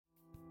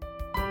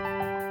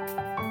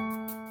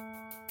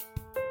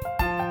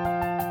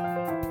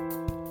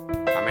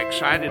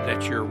excited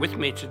that you're with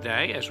me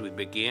today as we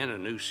begin a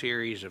new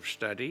series of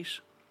studies,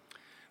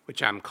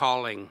 which I'm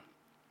calling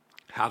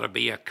How to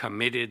Be a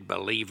Committed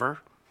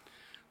Believer.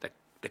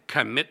 The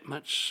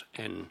commitments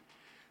and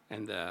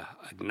the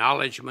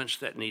acknowledgments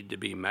that need to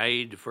be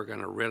made if we're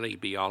going to really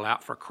be all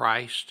out for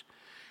Christ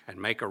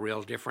and make a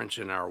real difference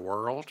in our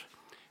world.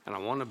 And I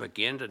want to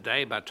begin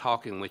today by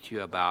talking with you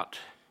about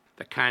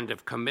the kind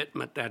of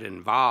commitment that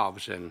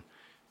involves, and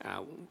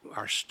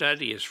our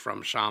study is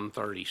from Psalm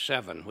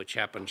 37, which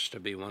happens to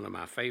be one of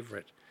my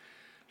favorite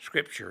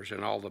scriptures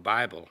in all the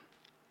Bible.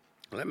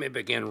 Let me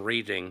begin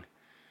reading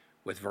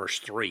with verse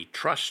 3.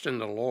 Trust in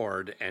the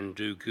Lord and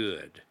do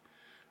good.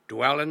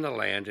 Dwell in the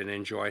land and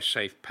enjoy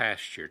safe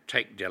pasture.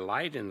 Take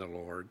delight in the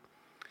Lord,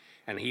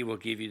 and he will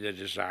give you the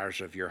desires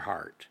of your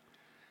heart.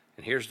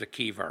 And here's the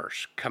key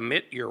verse.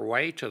 Commit your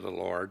way to the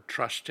Lord,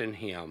 trust in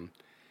him,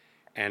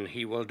 and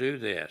he will do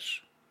this.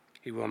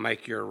 He will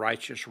make your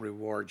righteous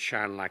reward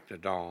shine like the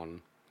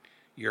dawn,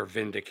 your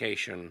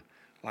vindication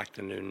like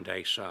the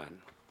noonday sun.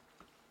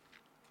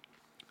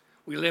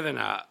 We live in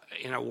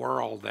a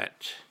world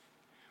that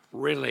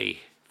really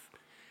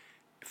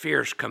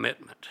fears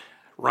commitment,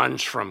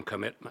 runs from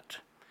commitment,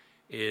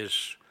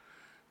 is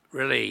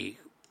really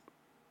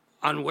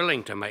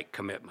unwilling to make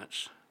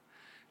commitments.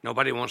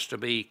 Nobody wants to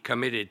be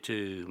committed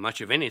to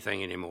much of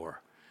anything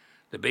anymore.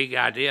 The big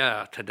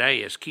idea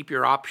today is keep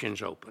your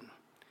options open.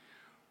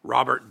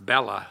 Robert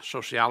Bella,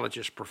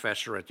 sociologist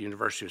professor at the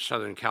University of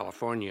Southern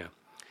California,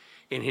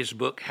 in his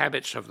book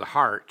Habits of the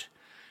Heart,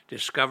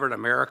 discovered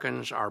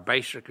Americans are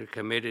basically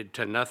committed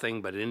to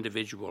nothing but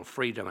individual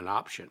freedom and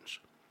options.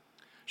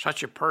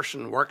 Such a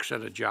person works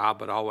at a job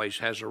but always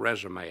has a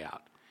resume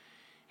out.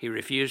 He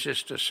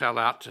refuses to sell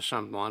out to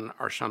someone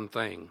or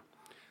something,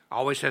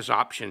 always has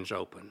options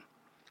open.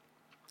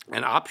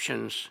 And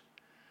options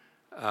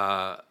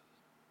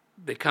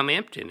become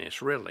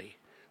emptiness, really.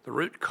 The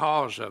root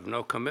cause of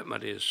no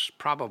commitment is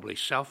probably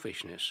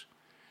selfishness.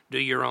 Do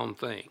your own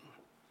thing.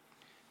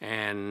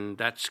 And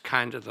that's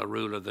kind of the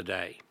rule of the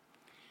day.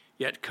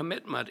 Yet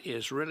commitment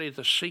is really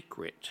the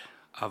secret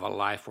of a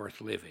life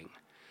worth living.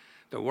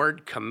 The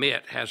word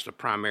commit has the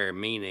primary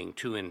meaning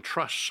to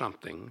entrust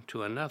something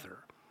to another.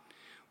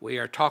 We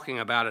are talking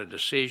about a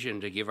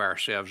decision to give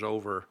ourselves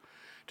over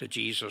to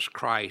Jesus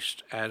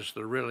Christ as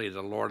really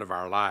the Lord of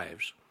our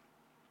lives.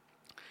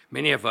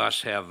 Many of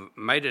us have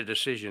made a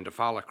decision to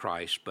follow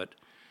Christ, but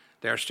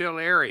there are still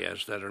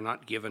areas that are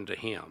not given to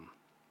him.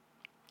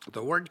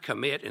 The word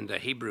commit in the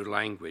Hebrew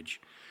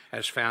language,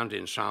 as found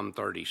in Psalm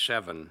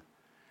 37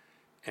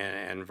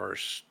 and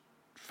verse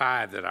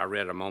 5 that I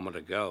read a moment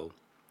ago,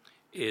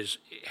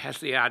 has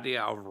the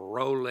idea of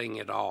rolling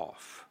it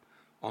off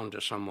onto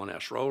someone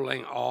else,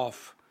 rolling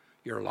off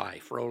your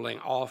life, rolling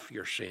off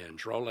your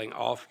sins, rolling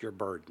off your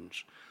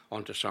burdens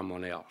onto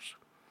someone else.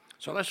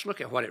 So let's look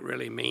at what it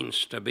really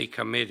means to be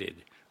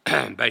committed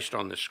based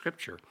on the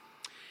scripture.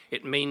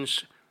 It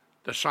means,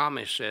 the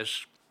psalmist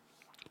says,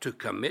 to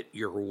commit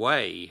your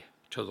way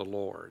to the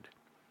Lord.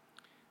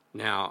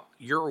 Now,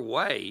 your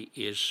way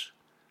is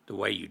the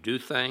way you do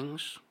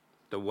things,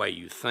 the way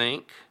you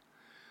think,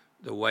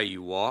 the way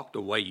you walk, the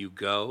way you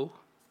go,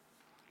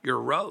 your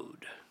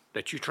road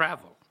that you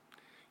travel.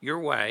 Your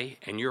way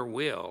and your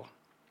will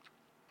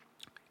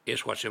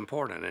is what's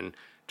important. And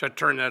to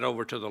turn that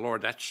over to the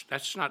Lord,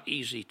 that's not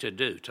easy to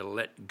do, to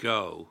let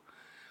go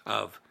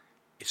of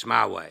it's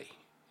my way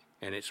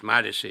and it's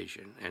my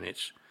decision and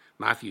it's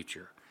my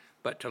future.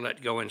 But to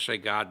let go and say,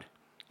 God,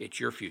 it's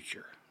your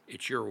future,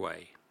 it's your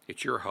way,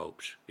 it's your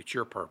hopes, it's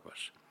your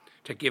purpose,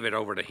 to give it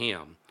over to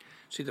him.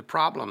 See, the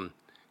problem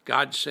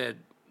God said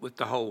with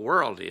the whole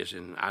world is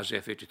in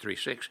Isaiah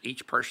 53:6,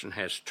 each person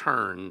has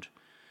turned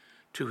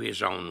to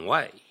his own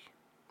way.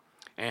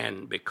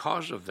 And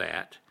because of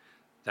that,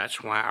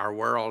 that's why our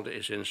world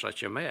is in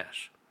such a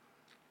mess.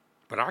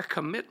 But our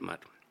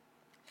commitment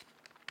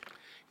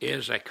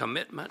is a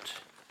commitment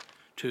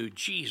to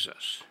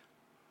Jesus.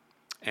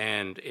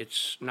 And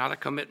it's not a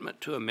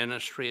commitment to a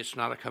ministry, it's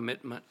not a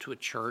commitment to a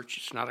church,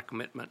 it's not a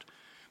commitment,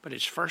 but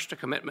it's first a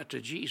commitment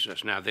to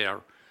Jesus. Now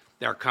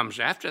there comes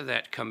after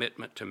that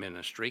commitment to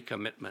ministry,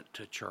 commitment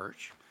to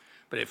church,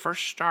 but it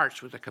first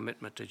starts with a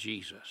commitment to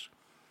Jesus.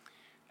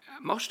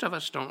 Most of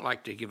us don't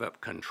like to give up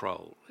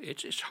control.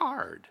 It's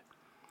hard.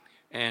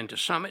 And to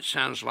some it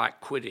sounds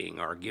like quitting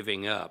or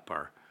giving up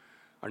or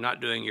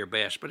not doing your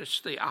best, but it's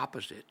the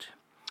opposite.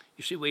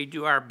 You see, we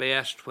do our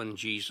best when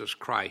Jesus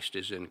Christ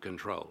is in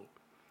control.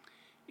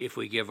 If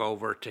we give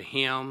over to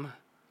him,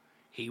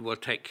 he will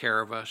take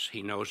care of us.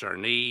 He knows our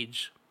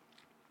needs.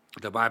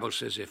 The Bible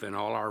says if in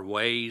all our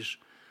ways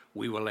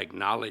we will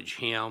acknowledge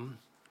him,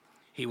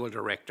 he will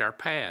direct our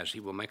paths. He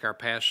will make our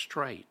paths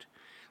straight.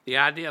 The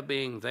idea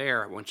being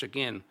there, once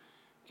again,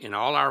 in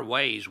all our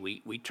ways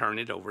we turn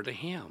it over to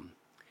him.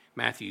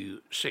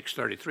 Matthew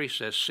 6:33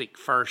 says, seek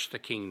first the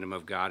kingdom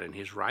of God and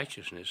his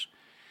righteousness,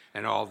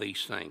 and all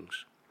these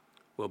things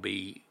will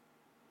be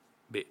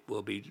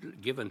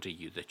given to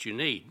you that you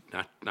need.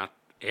 Not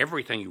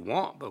everything you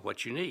want, but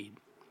what you need.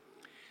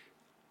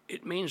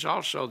 It means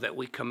also that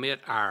we commit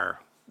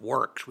our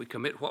works. We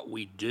commit what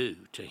we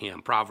do to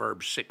him.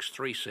 Proverbs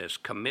 6:3 says,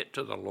 commit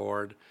to the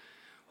Lord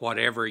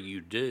whatever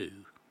you do,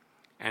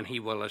 and he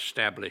will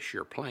establish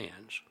your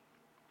plans.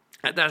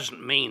 That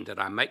doesn't mean that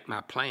I make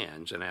my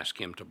plans and ask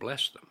him to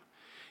bless them.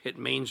 It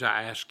means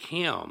I ask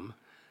him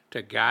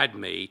to guide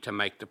me to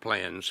make the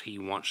plans he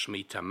wants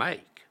me to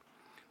make.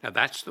 Now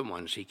that's the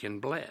ones he can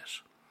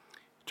bless.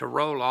 To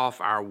roll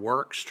off our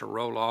works, to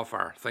roll off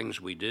our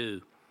things we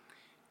do,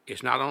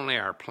 is not only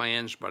our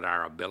plans, but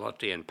our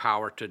ability and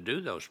power to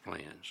do those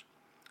plans.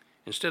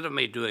 Instead of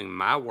me doing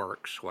my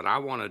works, what I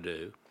want to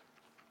do,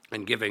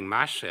 and giving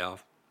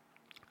myself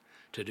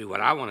to do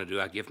what I want to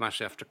do, I give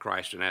myself to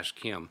Christ and ask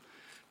him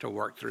to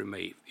work through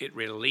me. It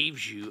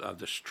relieves you of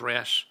the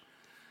stress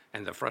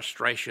and the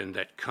frustration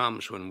that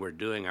comes when we're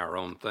doing our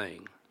own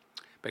thing,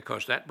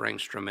 because that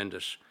brings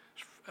tremendous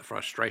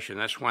frustration.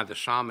 That's why the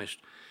psalmist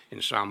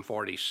in Psalm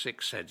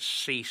 46 said,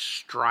 cease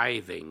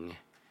striving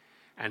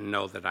and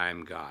know that I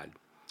am God.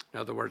 In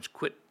other words,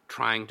 quit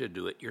trying to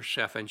do it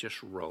yourself and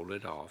just roll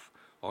it off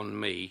on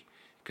me,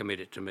 commit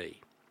it to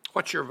me.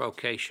 What's your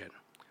vocation?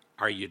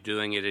 Are you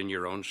doing it in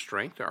your own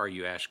strength, or are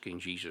you asking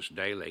Jesus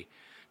daily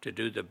to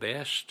do the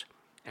best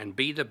and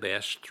be the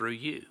best through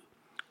you?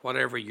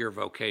 Whatever your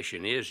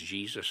vocation is,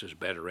 Jesus is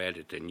better at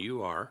it than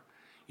you are.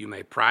 You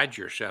may pride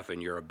yourself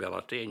in your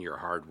ability and your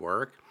hard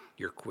work,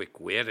 your quick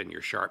wit and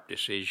your sharp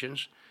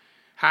decisions.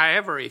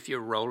 However, if you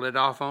roll it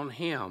off on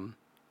him,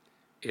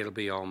 it'll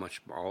be so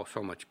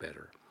much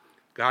better.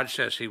 God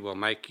says he will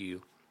make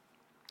you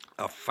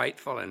a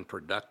faithful and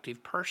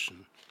productive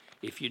person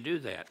if you do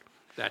that.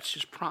 That's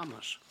his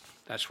promise.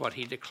 That's what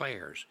he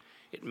declares.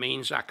 It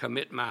means I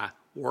commit my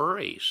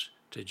worries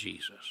to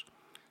Jesus.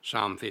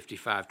 Psalm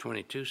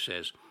 55:22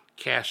 says,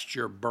 cast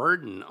your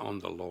burden on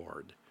the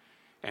Lord,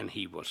 and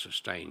he will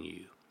sustain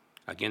you.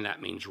 Again,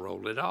 that means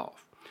roll it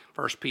off.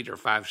 1 Peter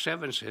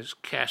 5:7 says,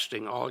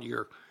 casting all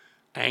your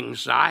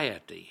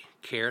anxiety,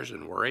 cares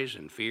and worries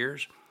and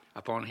fears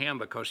upon him,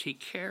 because he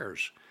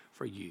cares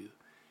for you.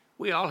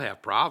 We all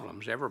have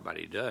problems.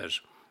 Everybody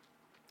does.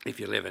 If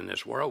you live in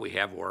this world, we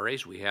have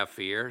worries, we have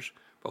fears,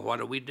 but what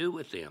do we do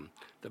with them?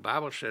 The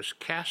Bible says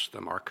cast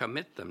them or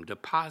commit them,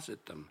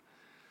 deposit them.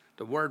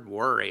 The word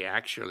worry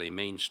actually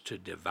means to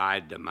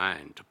divide the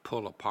mind, to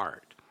pull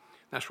apart.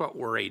 That's what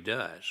worry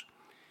does.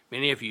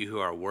 Many of you who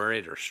are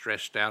worried or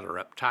stressed out or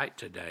uptight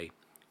today,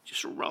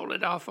 just roll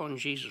it off on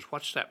Jesus.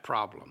 What's that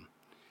problem?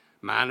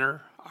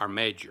 Minor or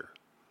major?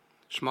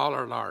 Small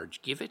or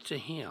large? Give it to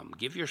him.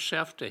 Give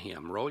yourself to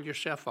him. Roll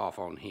yourself off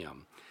on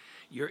him.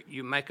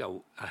 You make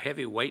a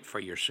heavy weight for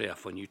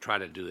yourself when you try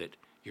to do it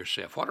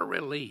yourself. What a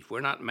relief. We're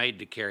not made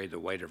to carry the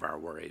weight of our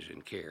worries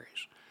and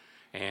cares,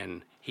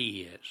 and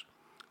he is.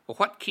 Well,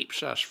 what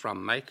keeps us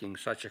from making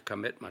such a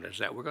commitment is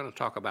that we're going to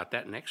talk about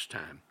that next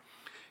time.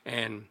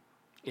 And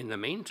in the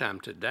meantime,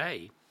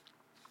 today,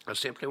 I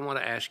simply want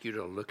to ask you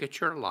to look at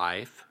your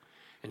life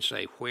and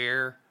say,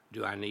 where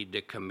do I need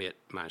to commit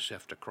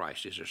myself to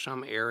Christ? Is there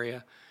some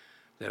area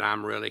that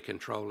I'm really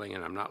controlling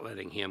and I'm not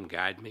letting him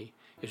guide me?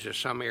 Is there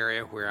some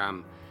area where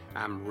I'm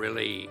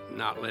really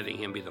not letting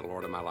him be the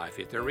Lord of my life?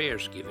 If there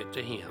is, give it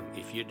to him.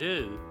 If you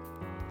do,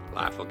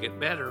 life will get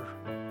better.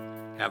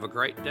 Have a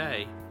great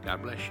day.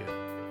 God bless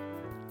you.